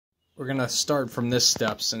we're going to start from this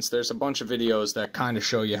step, since there's a bunch of videos that kind of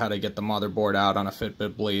show you how to get the motherboard out on a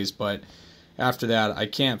Fitbit Blaze, but after that I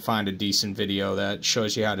can't find a decent video that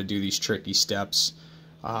shows you how to do these tricky steps.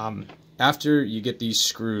 After you get these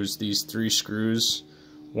screws, these 3 screws,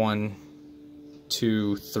 1,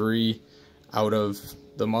 2, 3, out of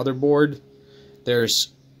the motherboard,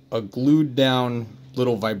 there's a glued down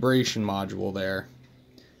little vibration module there.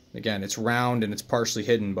 Again, it's round and it's partially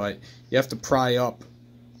hidden, but you have to pry up.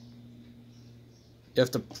 You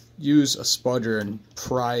have to use a spudger and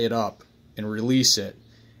pry it up and release it,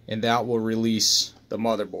 and that will release the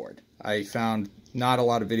motherboard. I found not a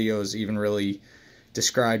lot of videos even really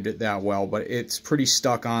described it that well, but it's pretty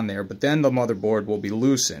stuck on there. But then the motherboard will be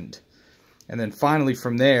loosened. And then finally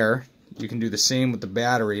from there, you can do the same with the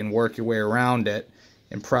battery and work your way around it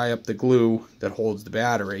and pry up the glue that holds the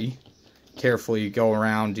battery. Carefully go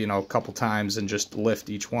around, you know, a couple times and just lift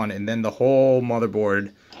each one, and then the whole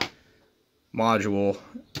motherboard module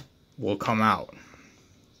will come out.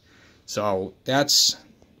 So that's,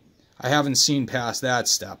 I haven't seen past that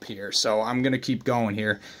step here, so I'm gonna keep going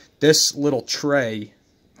here. This little tray,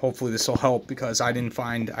 hopefully this will help, because I haven't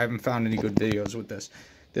found any good videos with this.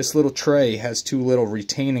 This little tray has 2 little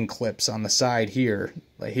retaining clips on the side here,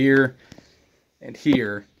 like here and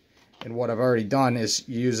here. And what I've already done is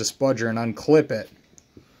use a spudger and unclip it.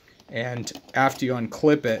 And after you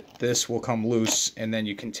unclip it, this will come loose, and then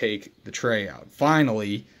you can take the tray out.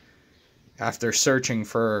 Finally, after searching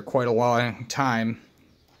for quite a long time,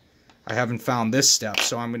 I haven't found this step,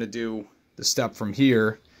 so I'm going to do the step from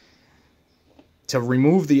here. To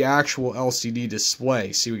remove the actual LCD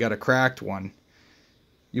display, see we got a cracked one,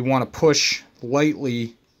 you want to push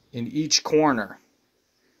lightly in each corner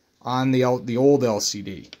on the old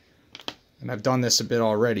LCD. And I've done this a bit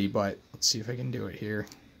already, but let's see if I can do it here.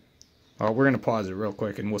 We're going to pause it real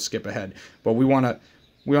quick and we'll skip ahead. But we want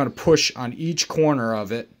to push on each corner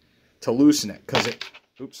of it to loosen it, because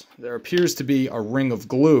there appears to be a ring of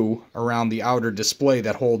glue around the outer display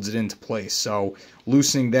that holds it into place. So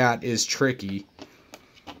loosening that is tricky.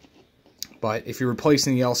 But if you're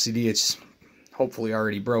replacing the LCD, it's hopefully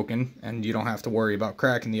already broken and you don't have to worry about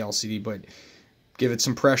cracking the LCD, but give it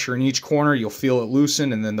some pressure in each corner, you'll feel it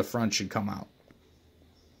loosen, and then the front should come out.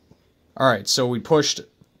 Alright, so we pushed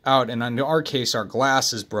out, and in our case our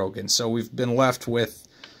glass is broken, so we've been left with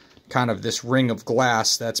kind of this ring of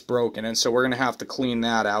glass that's broken, and so we're going to have to clean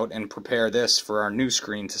that out and prepare this for our new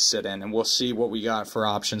screen to sit in, and we'll see what we got for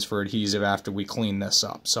options for adhesive after we clean this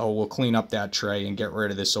up. So we'll clean up that tray and get rid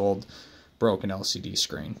of this old broken LCD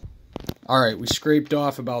screen. Alright, we scraped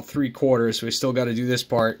off about 3/4, so we still got to do this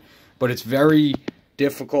part, but it's very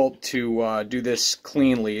difficult to do this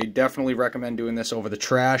cleanly. I definitely recommend doing this over the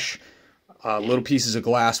trash. Little pieces of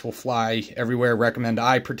glass will fly everywhere. Recommend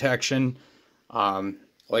eye protection.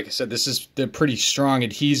 Like I said, this is the pretty strong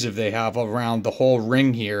adhesive they have around the whole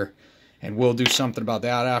ring here, and we'll do something about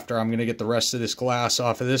that after. I'm going to get the rest of this glass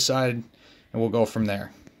off of this side, and we'll go from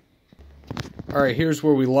there. Alright, here's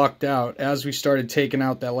where we lucked out. As we started taking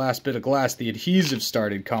out that last bit of glass, the adhesive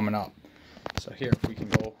started coming up. So here, if we can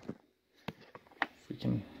go,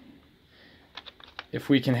 if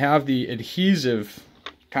we can have the adhesive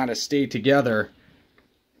kind of stay together.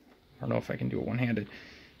 I don't know if I can do it one-handed.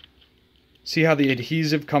 See how the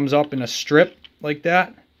adhesive comes up in a strip like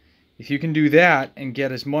that? If you can do that and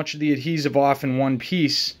get as much of the adhesive off in one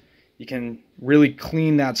piece, you can really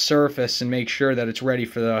clean that surface and make sure that it's ready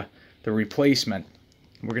for the replacement.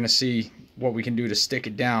 We're going to see what we can do to stick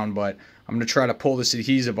it down, but I'm going to try to pull this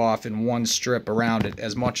adhesive off in one strip around it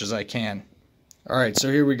as much as I can. Alright, so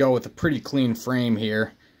here we go with a pretty clean frame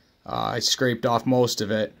here. I scraped off most of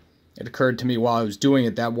it. It occurred to me while I was doing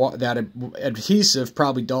it that adhesive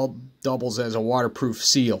probably doubles as a waterproof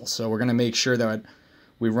seal. So we're going to make sure that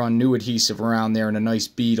we run new adhesive around there and a nice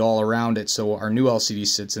bead all around it so our new LCD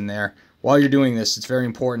sits in there. While you're doing this, it's very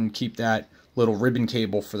important to keep that little ribbon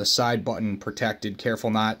cable for the side button protected. Careful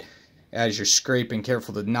not, as you're scraping,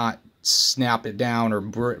 careful to not snap it down or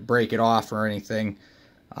break it off or anything.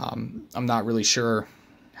 I'm not really sure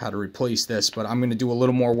how to replace this, but I'm going to do a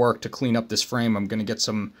little more work to clean up this frame. I'm going to get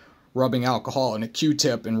some rubbing alcohol and a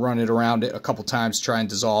Q-tip and run it around it a couple times, try and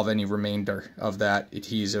dissolve any remainder of that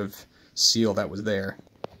adhesive seal that was there.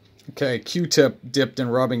 Okay, Q-tip dipped in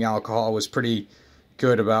rubbing alcohol was pretty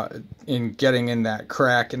good in getting in that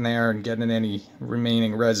crack in there and getting any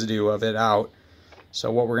remaining residue of it out. So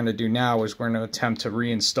what we're going to do now is we're going to attempt to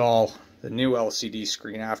reinstall the new LCD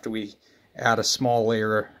screen after we add a small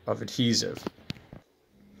layer of adhesive.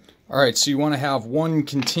 Alright, so you want to have one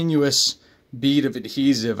continuous bead of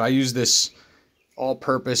adhesive. I use this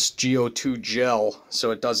all-purpose GO2 gel,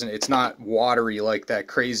 so it's not watery like that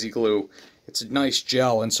crazy glue. It's a nice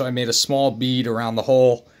gel, and so I made a small bead around the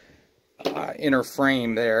whole inner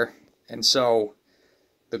frame there, and so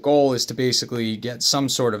the goal is to basically get some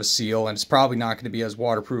sort of a seal, and it's probably not going to be as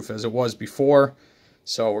waterproof as it was before,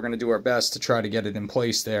 so we're going to do our best to try to get it in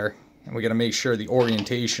place there, and we got to make sure the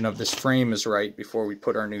orientation of this frame is right before we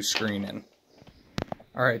put our new screen in.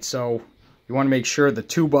 Alright, so you want to make sure the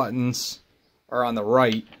 2 buttons are on the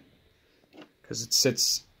right, because it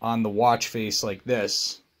sits on the watch face like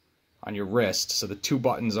this on your wrist, so the 2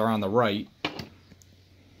 buttons are on the right.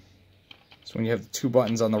 So when you have the 2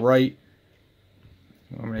 buttons on the right,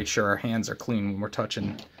 we want to make sure our hands are clean when we're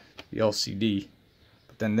touching the LCD.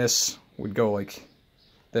 But then this would go like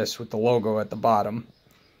this with the logo at the bottom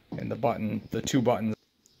and the 2 buttons.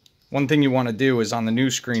 One thing you want to do is on the new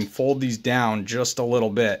screen, fold these down just a little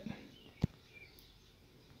bit.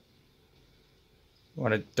 You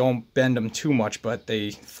want to, don't bend them too much, but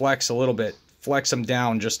they flex a little bit. Flex them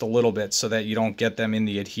down just a little bit so that you don't get them in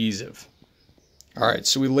the adhesive. Alright,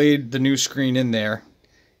 so we laid the new screen in there,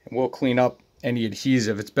 and we'll clean up any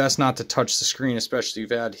adhesive. It's best not to touch the screen, especially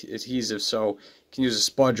if you've had adhesive, so you can use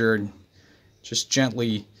a spudger and just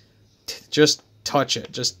gently just touch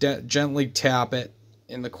it. Just gently tap it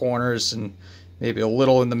in the corners and maybe a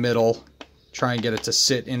little in the middle. Try and get it to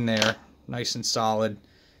sit in there nice and solid.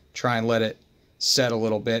 Try and let it set a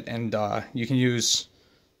little bit, and you can use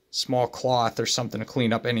small cloth or something to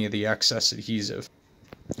clean up any of the excess adhesive.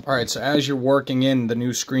 Alright, so as you're working in the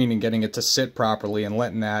new screen and getting it to sit properly and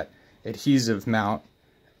letting that adhesive mount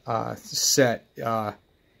set,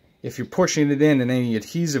 if you're pushing it in and any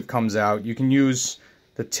adhesive comes out, you can use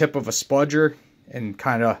the tip of a spudger and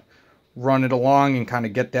kind of run it along and kind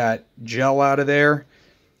of get that gel out of there.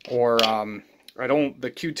 Or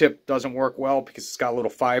the Q-tip doesn't work well because it's got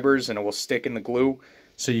little fibers and it will stick in the glue.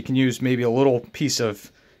 So you can use maybe a little piece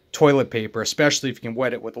of toilet paper, especially if you can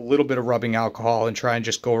wet it with a little bit of rubbing alcohol, and try and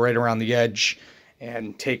just go right around the edge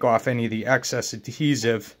and take off any of the excess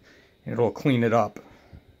adhesive, and it'll clean it up.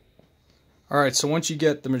 Alright, so once you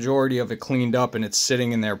get the majority of it cleaned up and it's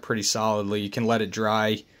sitting in there pretty solidly, you can let it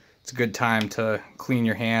dry. It's a good time to clean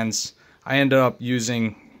your hands. I ended up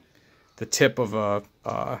using the tip of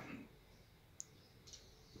a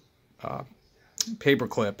paper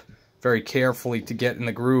clip very carefully to get in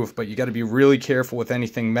the groove, but you got to be really careful with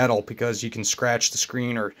anything metal because you can scratch the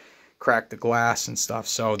screen or crack the glass and stuff.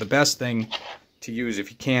 So the best thing to use, if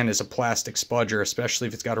you can, is a plastic spudger, especially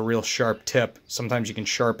if it's got a real sharp tip. Sometimes you can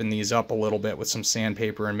sharpen these up a little bit with some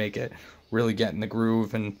sandpaper and make it really get in the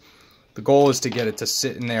groove, and the goal is to get it to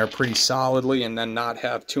sit in there pretty solidly and then not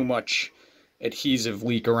have too much adhesive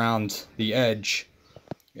leak around the edge.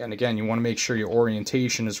 And again, you want to make sure your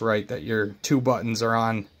orientation is right, that your 2 buttons are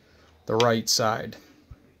on the right side.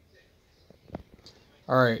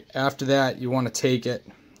 Alright, after that you want to take it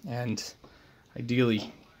and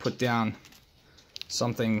ideally put down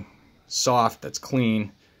something soft that's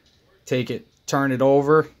clean. Take it, turn it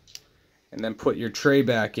over, and then put your tray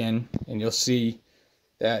back in, and you'll see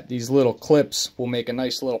that these little clips will make a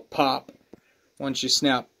nice little pop once you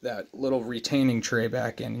snap that little retaining tray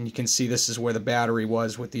back in. And you can see this is where the battery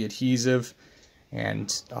was with the adhesive. And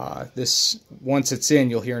this, once it's in,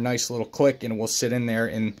 you'll hear a nice little click and it will sit in there.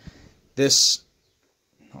 And this,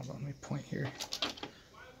 hold on, let me point here.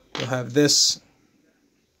 You'll have this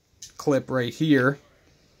clip right here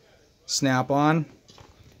snap on,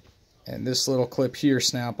 and this little clip here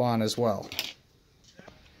snap on as well.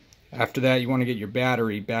 After that, you want to get your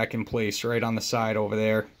battery back in place right on the side over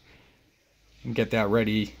there and get that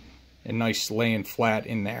ready and nice laying flat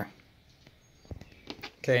in there.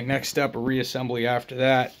 Okay, next step of reassembly after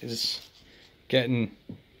that is getting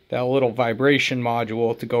that little vibration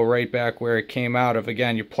module to go right back where it came out of.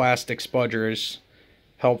 Again, your plastic spudger is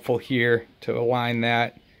helpful here to align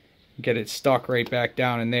that, get it stuck right back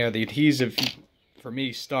down in there. The adhesive, for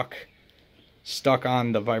me, stuck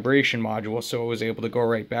on the vibration module, so it was able to go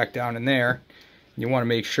right back down in there. You want to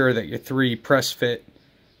make sure that your 3 press fit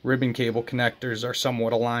ribbon cable connectors are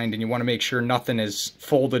somewhat aligned, and you want to make sure nothing is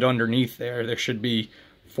folded underneath there. There should be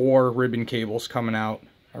 4 ribbon cables coming out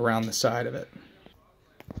around the side of it.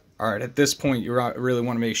 Alright, at this point you really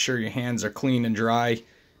want to make sure your hands are clean and dry.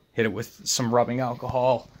 Hit it with some rubbing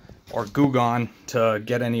alcohol or Goo Gone to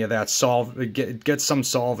get any of that get some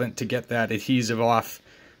solvent to get that adhesive off,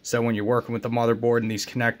 so when you're working with the motherboard and these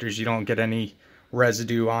connectors, you don't get any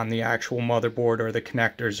residue on the actual motherboard or the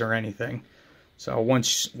connectors or anything. So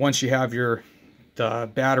once you have the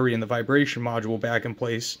battery and the vibration module back in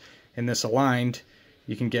place and this aligned,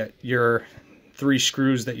 you can get your 3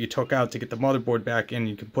 screws that you took out to get the motherboard back in.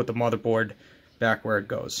 You can put the motherboard back where it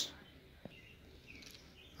goes.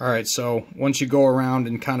 Alright, so once you go around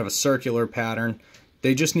in kind of a circular pattern,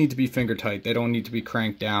 they just need to be finger tight. They don't need to be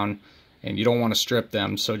cranked down, and you don't want to strip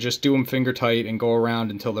them. So just do them finger tight and go around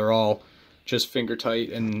until they're all just finger tight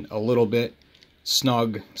and a little bit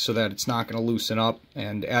snug so that it's not going to loosen up.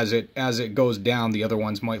 And as it goes down, the other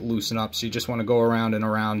ones might loosen up. So you just want to go around and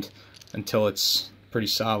around until it's pretty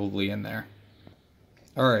solidly in there.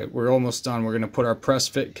 Alright, we're almost done. We're going to put our press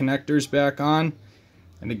fit connectors back on.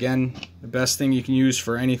 And again, the best thing you can use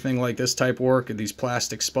for anything like this type of work are these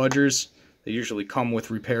plastic spudgers. They usually come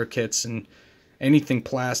with repair kits, and anything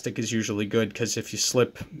plastic is usually good because if you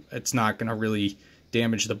slip, it's not going to really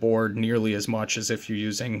damage the board nearly as much as if you're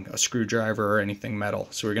using a screwdriver or anything metal.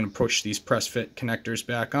 So we're going to push these press fit connectors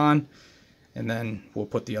back on, and then we'll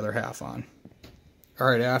put the other half on.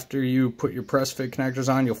 Alright, after you put your press fit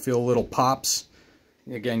connectors on, you'll feel little pops.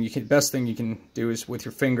 Again, best thing you can do is with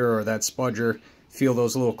your finger or that spudger, feel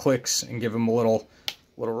those little clicks and give them a little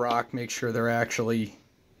rock. Make sure they're actually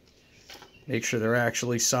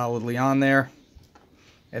solidly on there.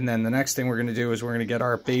 And then the next thing we're going to do is we're going to get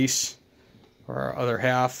our base, or our other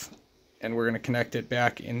half, and we're going to connect it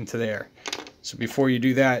back into there. So before you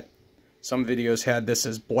do that, some videos had this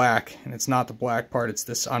as black, and it's not the black part. It's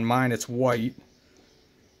this. On mine, it's white.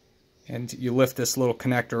 And you lift this little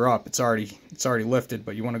connector up. It's already lifted,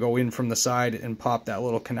 but you want to go in from the side and pop that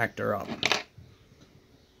little connector up.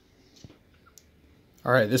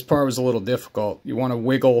 Alright, this part was a little difficult. You want to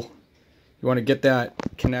wiggle, you want to get that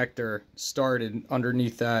connector started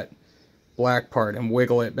underneath that black part and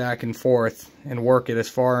wiggle it back and forth and work it as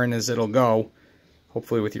far in as it'll go,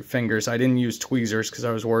 hopefully with your fingers. I didn't use tweezers because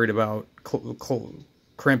I was worried about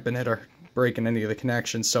crimping it or breaking any of the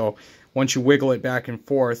connections. So once you wiggle it back and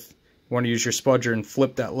forth, you want to use your spudger and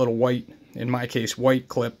flip that little white, in my case white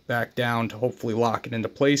clip, back down to hopefully lock it into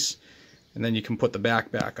place, and then you can put the back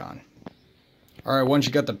on. Alright, once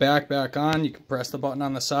you got the back on, you can press the button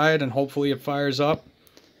on the side and hopefully it fires up.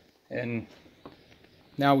 And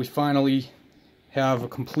now we finally have a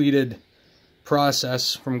completed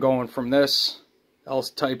process from going from this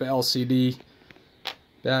type of LCD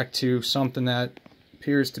back to something that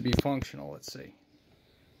appears to be functional. Let's see.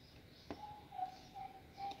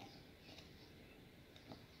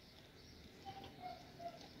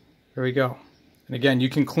 There we go. And again, you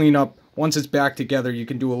can clean up. Once it's back together, you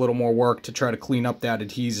can do a little more work to try to clean up that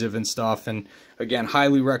adhesive and stuff. And again,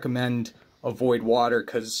 highly recommend avoid water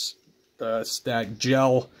because that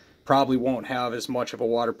gel probably won't have as much of a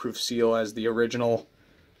waterproof seal as the original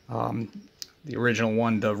one.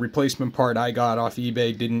 The replacement part I got off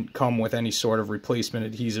eBay didn't come with any sort of replacement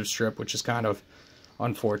adhesive strip, which is kind of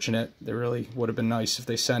unfortunate. It really would have been nice if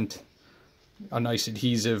they sent a nice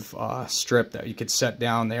adhesive strip that you could set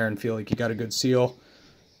down there and feel like you got a good seal.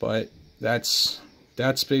 But that's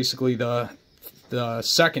basically the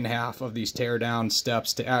second half of these teardown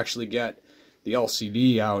steps to actually get the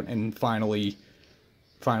LCD out and finally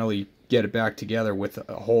get it back together with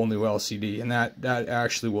a whole new LCD. And that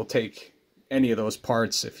actually will take any of those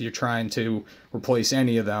parts. If you're trying to replace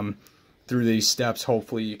any of them through these steps,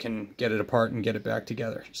 hopefully you can get it apart and get it back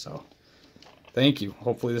together. So thank you.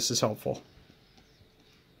 Hopefully this is helpful.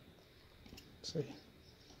 Let's see.